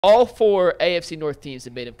All 4 AFC North teams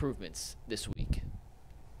have made improvements this week.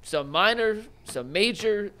 Some minor, some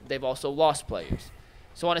major. They've also lost players.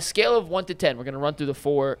 So on a scale of 1 to 10, we're going to run through the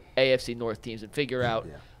 4 AFC North teams and figure out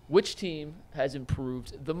which team has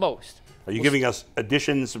improved the most. Are you giving us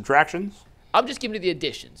additions, subtractions? I'm just giving you the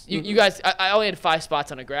additions. You guys, I only had 5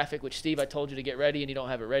 spots on a graphic, which, Steve, I told you to get ready, and you don't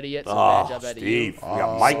have it ready yet. So bad job out of you. Steve, you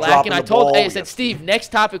got Mike dropping the ball. I said, Steve,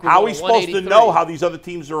 next topic. How are we supposed to know how these other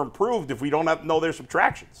teams are improved if we don't know their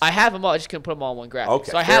subtractions? I have them all. I just couldn't put them all on one graphic.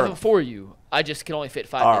 Okay, so I have them for you. I just can only fit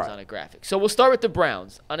 5 names on a graphic. So we'll start with the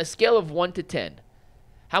Browns. On a scale of 1 to 10,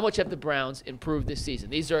 how much have the Browns improved this season?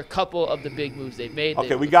 These are a couple of the big moves they've made.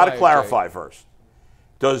 Okay, we got to clarify first.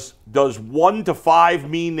 Does 1 to 5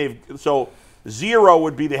 mean they've – so 0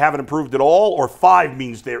 would be they haven't improved at all, or 5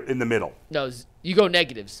 means they're in the middle? No, you go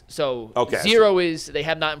negatives. So 0 is they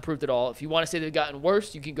have not improved at all. If you want to say they've gotten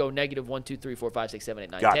worse, you can go negative 1, 2, 3, 4, 5, 6, 7,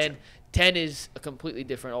 8, 9, Gotcha. 10. 10 is a completely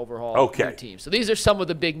different overhaul new team. So these are some of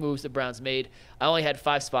the big moves the Browns made. I only had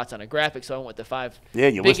 5 spots on a graphic, so I went with the 5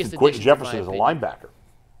 you listed Quinton Jefferson as a linebacker.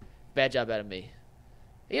 Bad job out of me.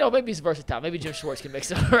 Maybe he's versatile. Maybe Jim Schwartz can mix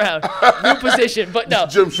him around. New position. But no,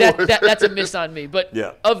 that's a miss on me. But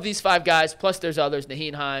of these 5 guys, plus there's others,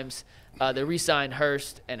 Naheem Himes, they re-signed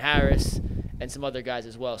Hurst and Harris and some other guys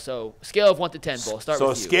as well. So scale of 1 to 10, Bull. Start with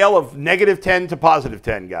you. So a scale of negative 10 to positive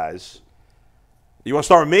 10, guys. You want to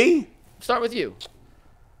start with me? Start with you.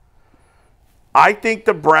 I think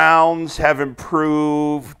the Browns have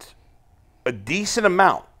improved a decent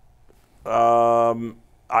amount.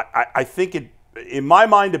 I think in my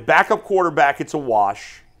mind, the backup quarterback, it's a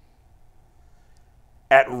wash.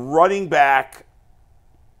 At running back,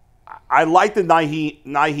 I like the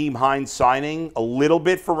Nyheim Hines signing a little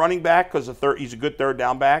bit for running back because he's a good third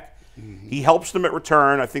down back. Mm-hmm. He helps them at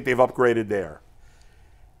return. I think they've upgraded there.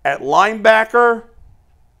 At linebacker,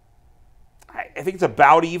 I think it's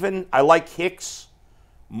about even. I like Hicks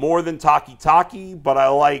more than Taki, but I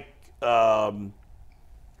like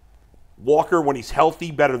Walker when he's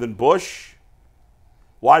healthy better than Bush.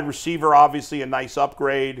 Wide receiver, obviously a nice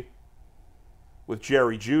upgrade with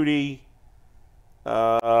Jerry Jeudy.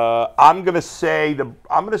 I'm gonna say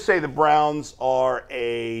the Browns are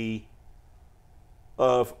a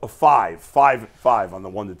 5 on the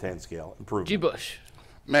 1 to 10 scale. Improvement. G. Bush.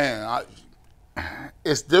 Man,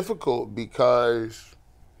 it's difficult because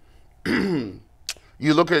you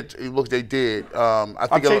look at what they did. I'm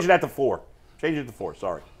changing that to 4. Changing it to 4.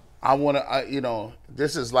 Sorry. I want to,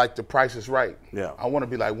 this is like The Price is Right. Yeah. I want to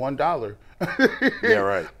be like $1. Yeah,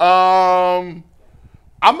 right. I'm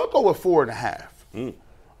gonna go with 4.5. And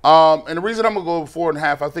the reason I'm gonna go with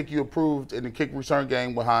 4.5, I think you improved in the kick return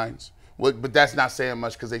game with Hines, but that's not saying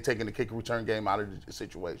much because they're taking the kick return game out of the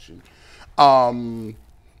situation.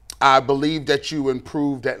 I believe that you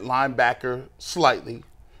improved at linebacker slightly.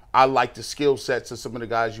 I like the skill sets of some of the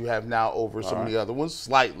guys you have now over some of the other ones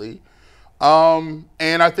slightly.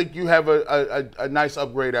 And I think you have a nice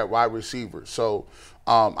upgrade at wide receiver. So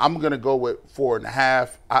I'm going to go with 4.5.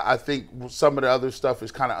 I think some of the other stuff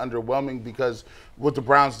is kind of underwhelming because what the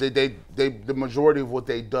Browns did, the majority of what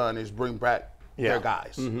they've done is bring back their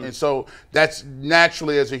guys. Mm-hmm. And so that's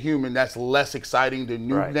naturally, as a human, that's less exciting than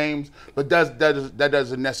new names. But that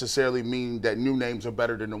doesn't necessarily mean that new names are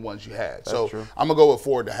better than the ones you had. That's true. I'm going to go with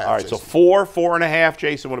 4.5. All right, Jason. So 4.5.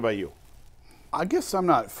 Jason, what about you? I guess I'm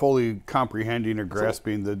not fully comprehending or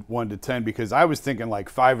grasping the 1 to 10 because I was thinking like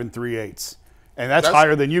 5 3/8. And that's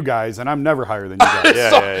higher than you guys, and I'm never higher than you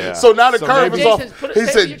guys. So now the curve is off. He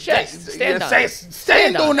said,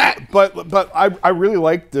 stand on that. But I really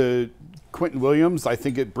like the Quinton Williams. I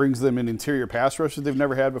think it brings them an interior pass rush that they've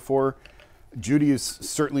never had before. Jeudy is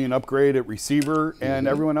certainly an upgrade at receiver, and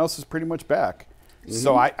everyone else is pretty much back.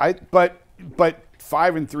 So but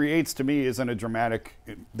 5 3/8 to me isn't a dramatic.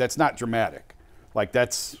 That's not dramatic. Like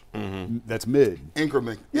that's mid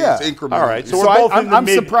increment. Yeah, it's increment. All right. So I'm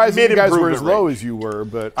surprised you guys were as low as you were,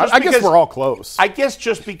 but I guess we're all close. I guess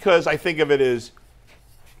just because I think of it as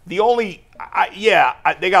the only.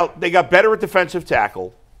 They got better at defensive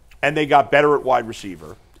tackle, and they got better at wide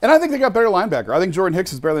receiver. And I think they got better linebacker. I think Jordan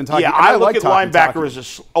Hicks is better than Taki. Yeah, I look at linebacker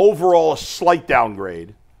as overall a slight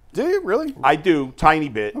downgrade. Do you really? I do, tiny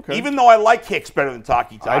bit. Okay. Even though I like Hicks better than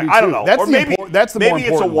Taki. I don't know. That's or maybe that's the more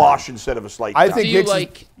important. Maybe it's a wash instead of a slight. I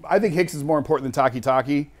think Hicks is more important than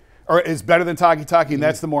Taki, or is better than Taki, and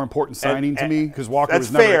that's the more important signing to me because Walker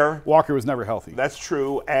was never healthy. That's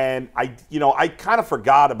true, and I kind of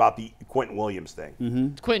forgot about the Quinton Williams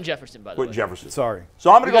thing. It's Quinton Jefferson, by the way. Quinton Jefferson. Sorry.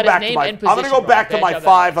 So I'm going to go back to my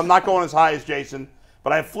 5. I'm not going as high as Jason.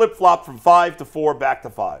 But I flip-flopped from 5 to 4 back to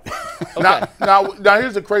 5. Now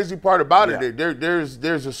here's the crazy part about it.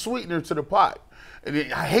 There's a sweetener to the pot.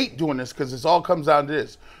 and I hate doing this because it all comes down to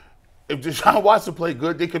this. If Deshaun Watson played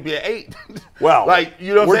good, they could be an 8. Well, like,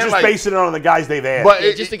 you know what I'm saying? We're just basing it on the guys they've added. But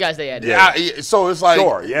just the guys they added. Yeah. So it's like,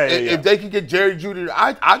 sure. If they could get Jerry Jeudy,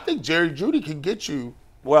 I think Jerry Jeudy can get you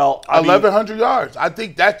 1,100 yards. I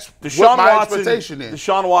think that's what my expectation is.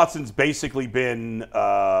 Deshaun Watson's basically been,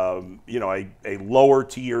 a lower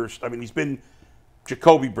tier. I mean, he's been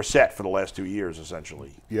Jacoby Brissett for the last 2 years,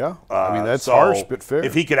 essentially. Yeah. I mean, that's harsh, but fair.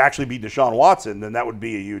 If he could actually be Deshaun Watson, then that would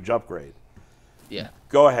be a huge upgrade. Yeah.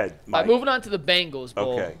 Go ahead, Mike. Moving on to the Bengals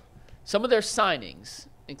Bowl. Okay. Some of their signings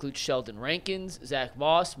include Sheldon Rankins, Zach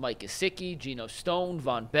Moss, Mike Gesicki, Geno Stone,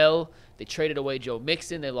 Von Bell. They traded away Joe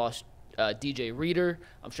Mixon. They lost DJ Reader.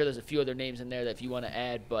 I'm sure there's a few other names in there that if you want to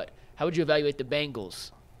add. But how would you evaluate the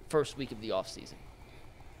Bengals first week of the offseason?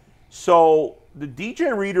 So the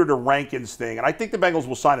DJ Reader to Rankins thing, and I think the Bengals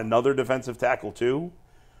will sign another defensive tackle too,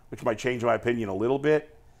 which might change my opinion a little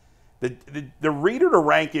bit. The Reader to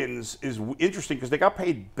Rankins is interesting because they got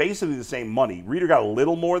paid basically the same money. Reader got a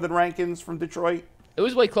little more than Rankins from Detroit. It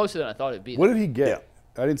was way closer than I thought it'd be. What did he get?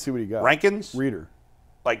 Yeah. I didn't see what he got. Rankins? Reader.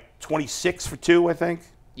 Like 26 for 2, I think.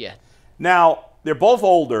 Yeah. Now, they're both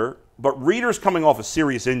older, but Reader's coming off a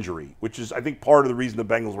serious injury, which is, I think, part of the reason the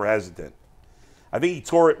Bengals were hesitant. I think he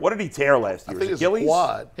tore it. What did he tear last year? I think his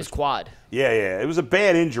Achilles? His quad. Yeah. It was a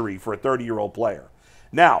bad injury for a 30-year-old player.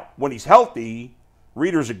 Now, when he's healthy,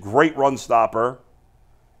 Reader's a great run stopper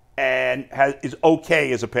and is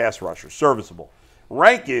okay as a pass rusher, serviceable.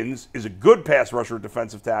 Rankins is a good pass rusher at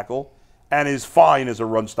defensive tackle and is fine as a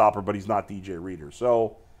run stopper, but he's not DJ Reader.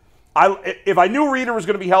 So if I knew Reader was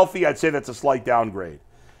going to be healthy, I'd say that's a slight downgrade.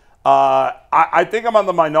 I think I'm on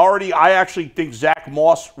the minority. I actually think Zach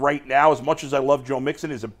Moss right now, as much as I love Joe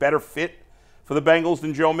Mixon, is a better fit for the Bengals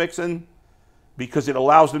than Joe Mixon, because it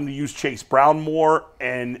allows them to use Chase Brown more,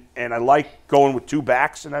 and I like going with 2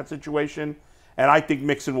 backs in that situation. And I think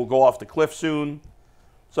Mixon will go off the cliff soon.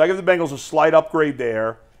 So I give the Bengals a slight upgrade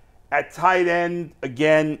there. At tight end,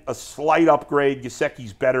 again, a slight upgrade.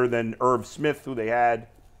 Gesicki's better than Irv Smith, who they had.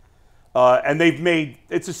 And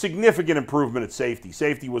it's a significant improvement at safety.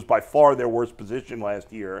 Safety was by far their worst position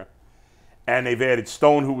last year. And they've added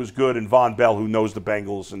Stone, who was good, and Von Bell, who knows the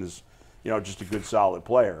Bengals and is, just a good, solid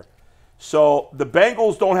player. So the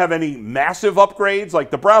Bengals don't have any massive upgrades.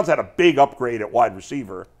 Like the Browns had a big upgrade at wide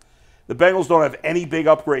receiver. The Bengals don't have any big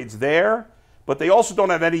upgrades there, but they also don't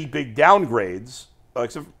have any big downgrades.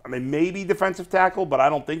 Except, maybe defensive tackle, but I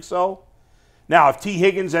don't think so. Now, if T.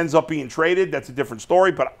 Higgins ends up being traded, that's a different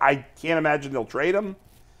story, but I can't imagine they'll trade him,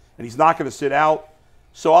 and he's not going to sit out.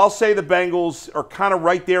 So I'll say the Bengals are kind of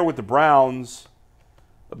right there with the Browns,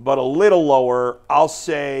 but a little lower. I'll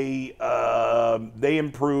say they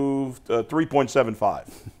improved 3.75.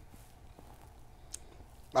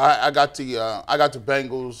 I got the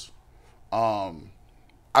Bengals.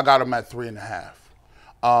 I got them at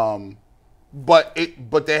 3.5.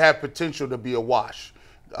 But they have potential to be a wash.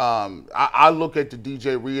 I look at the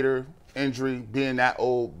DJ Reader injury, being that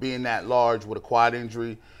old, being that large with a quad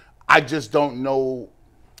injury. I just don't know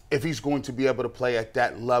if he's going to be able to play at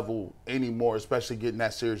that level anymore, especially getting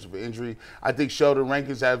that serious of an injury. I think Sheldon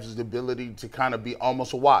Rankins has the ability to kind of be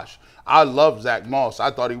almost a wash. I love Zach Moss.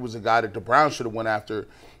 I thought he was a guy that the Browns should have went after.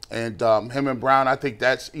 And him and Brown, I think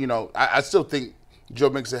that's, I still think Joe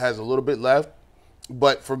Mixon has a little bit left.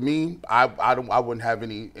 But for me, I wouldn't have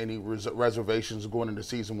any reservations going into the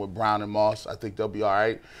season with Brown and Moss. I think they'll be all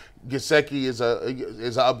right. Gesicki is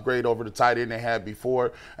an upgrade over the tight end they had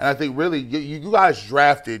before. And I think really you guys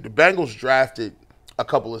the Bengals drafted a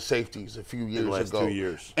couple of safeties a few years ago. In the last 2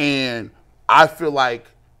 years. And I feel like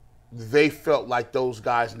they felt like those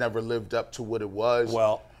guys never lived up to what it was.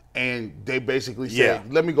 Well, and they basically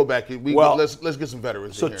said, let me go back. Let's get some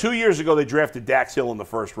veterans so in here. 2 years ago, they drafted Dax Hill in the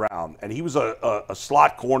first round, and he was a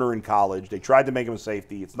slot corner in college. They tried to make him a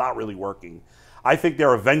safety. It's not really working. I think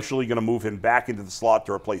they're eventually going to move him back into the slot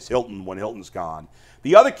to replace Hilton when Hilton's gone.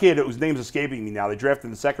 The other kid, whose name's escaping me now, they drafted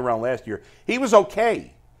in the second round last year, he was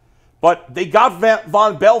okay. But they got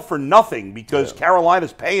Von Bell for nothing because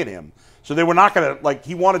Carolina's paying him. So they were not going to,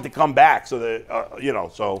 he wanted to come back. So that,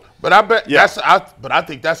 But I bet but I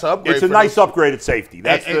think that's an upgrade. It's a nice upgrade at safety.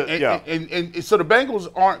 That's and so the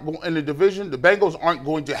Bengals aren't in the division. The Bengals aren't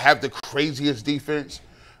going to have the craziest defense.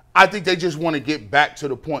 I think they just want to get back to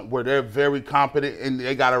the point where they're very competent and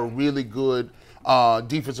they got a really good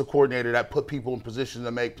defensive coordinator that put people in position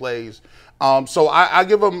to make plays. So I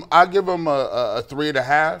give them a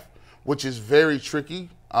 3.5, which is very tricky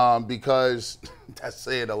because that's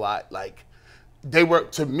saying a lot. They were,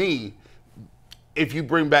 to me, if you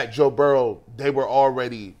bring back Joe Burrow, they were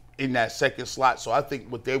already in that second slot. So I think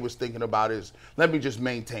what they was thinking about is, let me just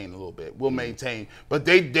maintain a little bit. We'll maintain. But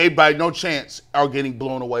they by no chance are getting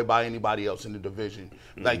blown away by anybody else in the division.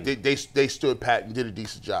 Like they stood pat and did a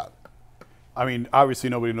decent job. I mean, obviously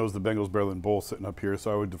nobody knows the Bengals better than Bull sitting up here,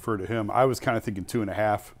 so I would defer to him. I was kind of thinking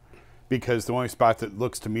 2.5 because the only spot that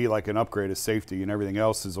looks to me like an upgrade is safety, and everything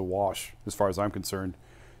else is a wash as far as I'm concerned.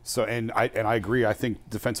 So, and I agree. I think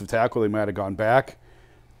defensive tackle, they might have gone back.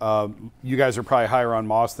 You guys are probably higher on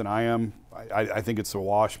Moss than I am. I think it's a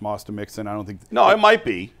wash, Moss to Mixon. I don't think. No, it might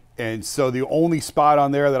be. And so the only spot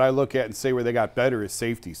on there that I look at and say where they got better is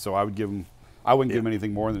safety. So I would give them. I wouldn't give them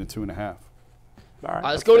anything more than a 2.5. All right,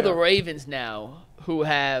 let's go to the Ravens now, who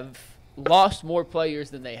have lost more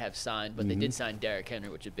players than they have signed, but they did sign Derrick Henry,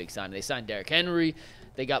 which is a big sign. They signed Derrick Henry.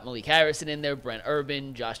 They got Malik Harrison in there, Brent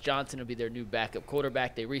Urban, Josh Johnson will be their new backup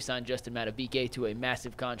quarterback. They re-signed Justin Madubuike to a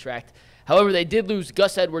massive contract. However, they did lose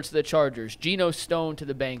Gus Edwards to the Chargers, Geno Stone to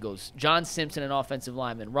the Bengals, John Simpson, an offensive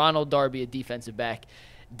lineman, Ronald Darby, a defensive back,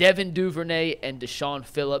 Devin Duvernay, and Deshaun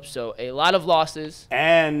Phillips. So a lot of losses.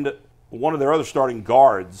 And one of their other starting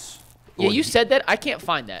guards. Yeah, you said that. I can't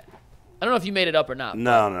find that. I don't know if you made it up or not.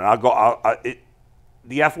 No. I'll go.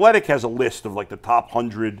 The Athletic has a list of like the top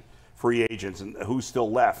 100 free agents and who's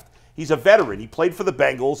still left. He's a veteran. He played for the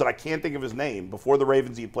Bengals, and I can't think of his name. Before the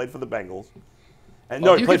Ravens, he played for the Bengals. And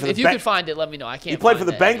no, he played for the If you could find it, let me know. I can't. He played for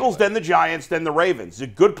the Bengals, then the Giants, then the Ravens. He's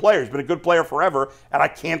a good player. He's been a good player forever, and I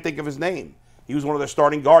can't think of his name. He was one of their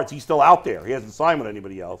starting guards. He's still out there. He hasn't signed with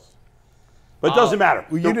anybody else. But it doesn't matter.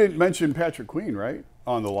 Well, you didn't mention Patrick Queen, right?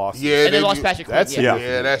 On the loss. Yeah, and they lost Patrick Queen.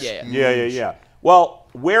 Yeah. Well,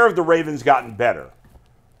 where have the Ravens gotten better?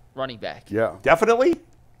 Running back. Yeah. Definitely?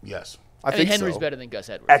 Yes. I think Henry's better than Gus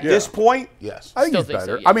Edwards. At this point? Yes. I think he's better.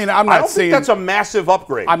 So, yes. I mean, I don't think that's a massive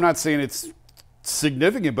upgrade. I'm not saying it's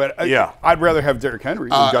significant, but I'd rather have Derrick Henry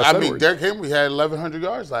than Gus Edwards. I mean, Derrick Henry had 1,100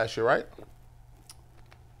 yards last year, right?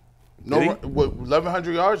 No,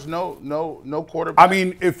 1,100 yards, no quarterback. I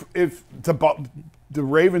mean, if the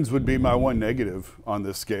Ravens would be my one negative on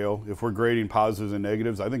this scale. If we're grading positives and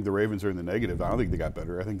negatives, I think the Ravens are in the negative. I don't think they got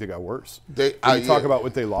better. I think they got worse. When you talk about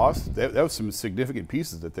what they lost, that was some significant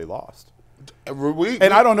pieces that they lost.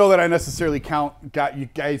 And I don't know that I necessarily count you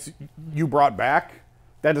guys you brought back.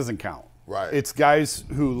 That doesn't count. Right. It's guys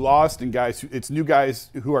who lost and it's new guys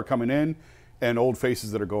who are coming in and old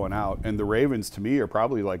faces that are going out. And the Ravens, to me, are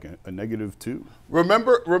probably like a -2.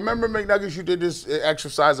 Remember, McNuggets, you did this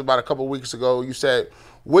exercise about a couple weeks ago. You said,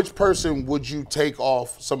 which person would you take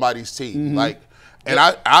off somebody's team? And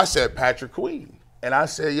I said Patrick Queen. And I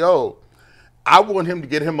said, I want him to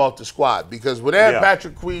get him off the squad because when they had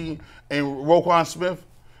Patrick Queen and Roquan Smith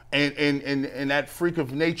and that freak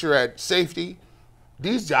of nature at safety,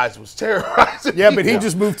 these guys was terrorizing. Yeah, but he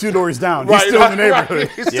just moved 2 doors down. He's still in the neighborhood.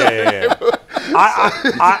 Yeah.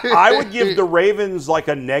 I would give the Ravens like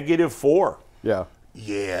a -4.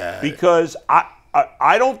 Yeah. Because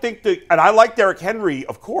I don't think and I like Derrick Henry,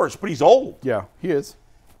 of course, but he's old. Yeah, he is.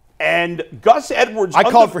 And Gus Edwards. I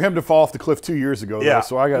called for him to fall off the cliff 2 years ago, though,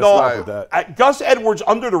 so I got to stop with that. Gus Edwards,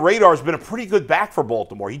 under the radar, has been a pretty good back for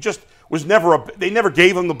Baltimore. He just was they never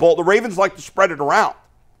gave him the ball. The Ravens like to spread it around.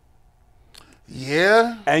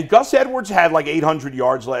 Yeah. And Gus Edwards had like 800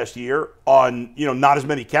 yards last year on, not as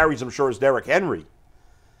many carries, I'm sure, as Derrick Henry.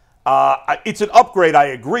 It's an upgrade, I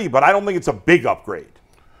agree, but I don't think it's a big upgrade.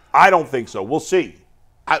 I don't think so. We'll see.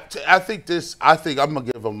 I think I'm going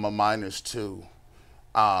to give them a -2.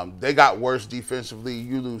 They got worse defensively.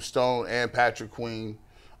 You lose Stone and Patrick Queen.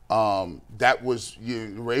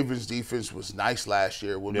 The Ravens defense was nice last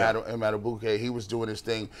year with Madubuike. He was doing his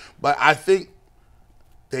thing. But I think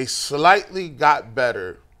they slightly got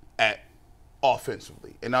better at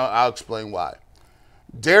offensively, and I'll explain why.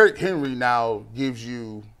 Derrick Henry now gives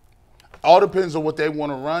you, all depends on what they want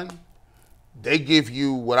to run, they give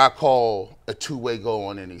you what I call a two-way go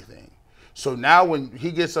on anything. So now when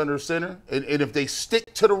he gets under center, and if they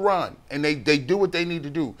stick to the run, and they do what they need to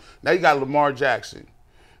do, now you got Lamar Jackson.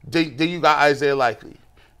 Then you got Isaiah Likely.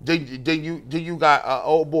 Then you got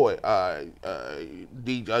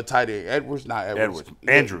the tight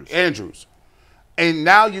end Andrews, and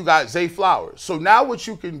now you got Zay Flowers. So now what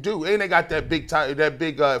you can do, and they got that big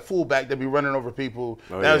fullback that be running over people.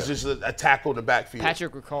 Was just a tackle in the backfield.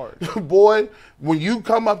 Patrick Ricard. Boy, when you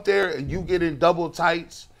come up there and you get in double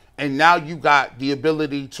tights, and now you got the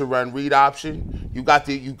ability to run read option. You got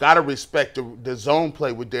to respect the zone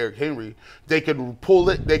play with Derrick Henry. They can pull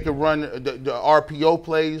it. They can run the RPO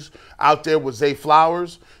plays out there with Zay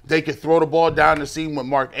Flowers. They can throw the ball down the seam with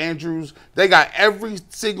Mark Andrews. They got every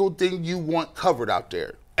single thing you want covered out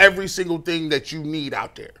there. Every single thing that you need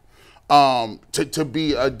out there. to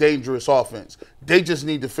be a dangerous offense. They just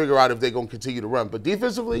need to figure out if they're going to continue to run. But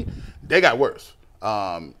defensively, they got worse.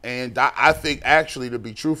 And I think, actually, to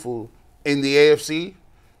be truthful, in the AFC,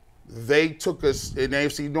 they took us in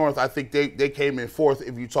AFC North. I think they came in fourth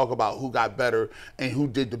if you talk about who got better and who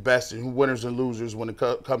did the best and who winners and losers when it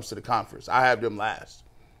comes to the conference. I have them last.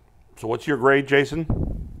 So what's your grade, Jason?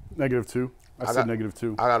 -2. I said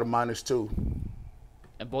 -2. I got a -2.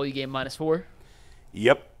 And Bull, you gave -4?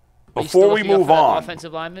 Yep. Before we move on,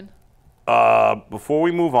 offensive lineman. Before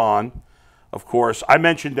we move on, of course, I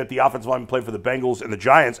mentioned that the offensive lineman played for the Bengals and the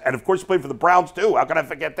Giants, and of course, he played for the Browns too. How can I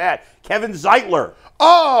forget that? Kevin Zeitler.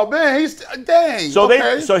 Oh man, he's dang. So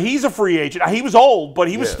he's a free agent. He was old, but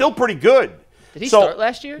he was still pretty good. Did he start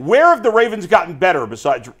last year? Where have the Ravens gotten better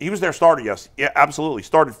besides he was their starter? Yes, yeah, absolutely.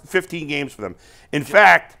 Started 15 games for them. In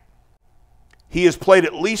fact, he has played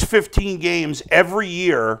at least 15 games every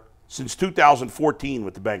year since 2014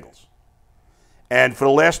 with the Bengals. And for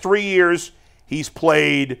the last 3 years, he's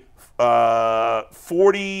played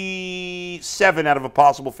 47 out of a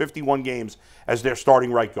possible 51 games as their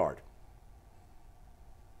starting right guard.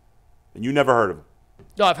 And you never heard of him.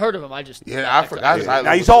 No, I've heard of him. I forgot.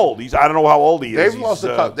 Now he's old. I don't know how old he is. They've lost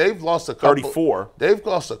a couple. 34. They've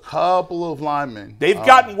lost a couple of linemen. They've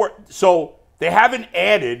gotten worse. So they haven't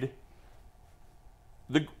added.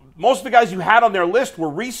 Most of the guys you had on their list were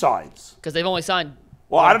re-signs. Because they've only signed.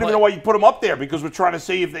 Well, I don't even know why you put them up there because we're trying to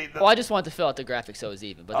see if they. Well, I just wanted to fill out the graphic so it was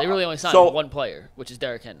even, but they really only signed one player, which is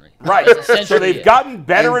Derrick Henry. Right. So they've gotten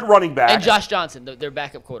better at running back. And Josh Johnson, their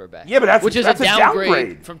backup quarterback. Yeah, but that's a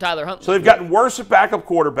downgrade from Tyler Huntley. So they've gotten worse at backup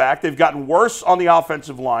quarterback. They've gotten worse on the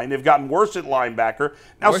offensive line. They've gotten worse at linebacker.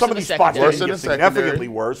 Now some of these spots are significantly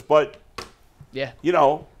worse, but you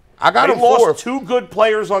know, they lost 2 good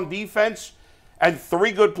players on defense. And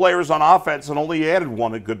 3 good players on offense, and only added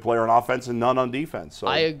 1 good player on offense and none on defense. So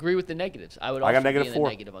I agree with the negatives. I would also be in the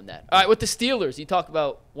negative on that. All right, with the Steelers, you talk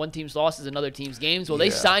about one team's losses, another team's games. Well, they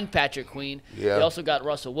signed Patrick Queen. Yeah. They also got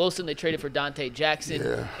Russell Wilson. They traded for Dante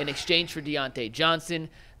Jackson in exchange for Deontay Johnson.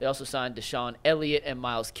 They also signed Deshaun Elliott and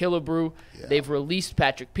Miles Killebrew. Yeah. They've released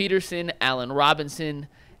Patrick Peterson, Allen Robinson,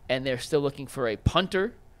 and they're still looking for a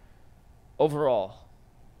punter. Overall,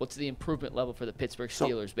 what's the improvement level for the Pittsburgh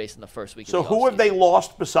Steelers based on the first week of the offseason? So who have they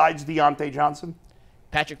lost besides Deontay Johnson?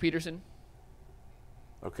 Patrick Peterson.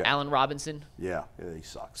 Okay. Allen Robinson. Yeah, he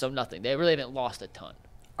sucks. So nothing. They really haven't lost a ton.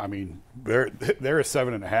 I mean, they're a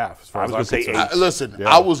 7.5 as far as I was going to say 8. Listen,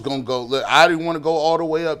 I was going to go. Look, I didn't want to go all the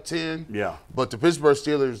way up 10. Yeah. But the Pittsburgh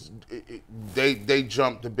Steelers, they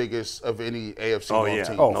jumped the biggest of any AFC North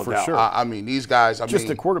team. Oh, no for doubt. Sure. I mean, these guys. Just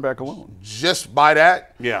the quarterback alone. Just by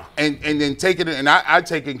that. Yeah. And then taking it, and I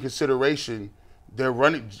take in consideration, they're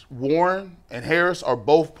running. Warren and Harris are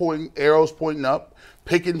both arrows pointing up.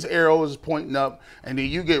 Pickens' arrow is pointing up, and then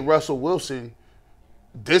you get Russell Wilson.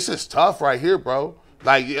 This is tough right here, bro.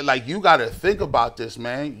 Like you got to think about this,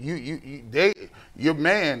 man. Your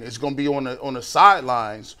man is gonna be on the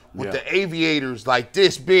sidelines with the aviators like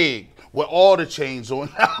this big with all the chains on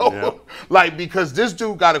now, because this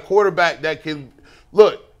dude got a quarterback that can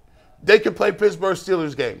look. They can play Pittsburgh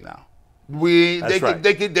Steelers game now.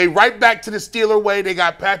 They right back to the Steeler way. They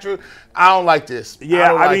got Patrick. I don't like this.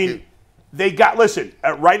 Yeah, I mean. They got, listen,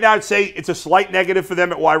 right now I'd say it's a slight negative for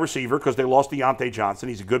them at wide receiver because they lost Deontay Johnson.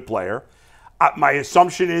 He's a good player. My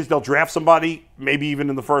assumption is they'll draft somebody, maybe even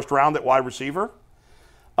in the first round at wide receiver,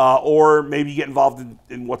 or maybe get involved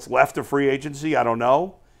in what's left of free agency. I don't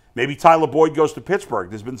know. Maybe Tyler Boyd goes to Pittsburgh.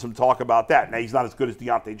 There's been some talk about that. Now, he's not as good as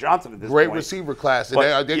Deontay Johnson at this point. Great receiver class.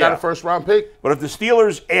 They got a first-round pick. But if the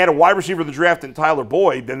Steelers add a wide receiver to the draft and Tyler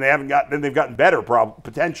Boyd, then they've gotten better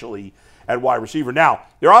potentially at wide receiver. Now,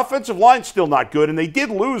 their offensive line's still not good, and they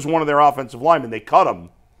did lose one of their offensive linemen. They cut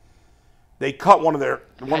him. They cut one of their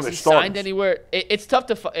starters. Has he signed anywhere? It's tough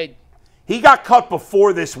to He got cut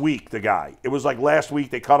before this week, the guy. It was like last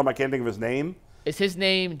week they cut him. I can't think of his name. Is his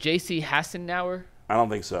name J.C. Hassenauer? I don't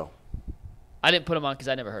think so. I didn't put him on because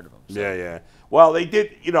I never heard of him. So. Yeah. Well, they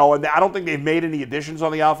did, and I don't think they've made any additions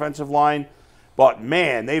on the offensive line. But,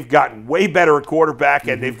 man, they've gotten way better at quarterback,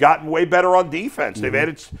 and they've gotten way better on defense. They've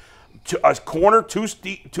added a corner,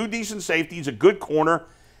 two decent safeties, a good corner,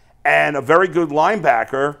 and a very good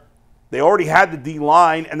linebacker. They already had the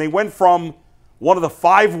D-line, and they went from one of the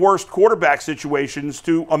 5 worst quarterback situations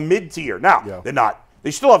to a mid-tier. Now, they're not.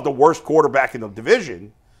 They still have the worst quarterback in the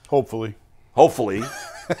division. Hopefully.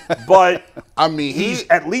 But I mean, he's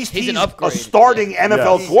an upgrade. a starting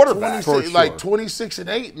NFL quarterback. 26, like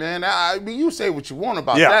 26-8, man. I mean, you say what you want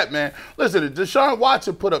about that, man. Listen, Deshaun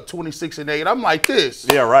Watson put up 26-8. I'm like this.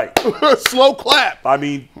 Yeah, right. Slow clap. I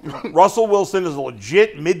mean, Russell Wilson is a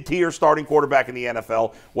legit mid-tier starting quarterback in the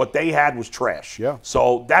NFL. What they had was trash. Yeah.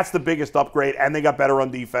 So that's the biggest upgrade, and they got better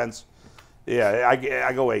on defense. Yeah,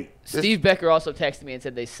 I go 8. Steve Becker also texted me and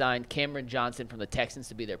said they signed Cameron Johnson from the Texans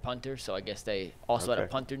to be their punter, so I guess they also had a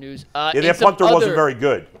punter news. Their punter wasn't very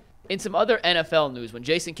good. In some other NFL news, when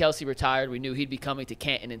Jason Kelce retired, we knew he'd be coming to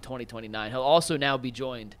Canton in 2029. He'll also now be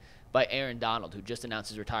joined by Aaron Donald, who just announced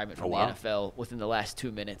his retirement from the NFL within the last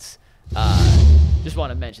 2 minutes. Just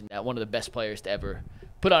want to mention that. One of the best players to ever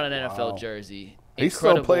put on an NFL jersey. He's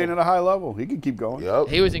still playing at a high level. He can keep going. Yep.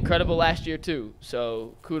 He was incredible last year, too.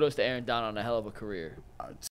 So kudos to Aaron Donald on a hell of a career.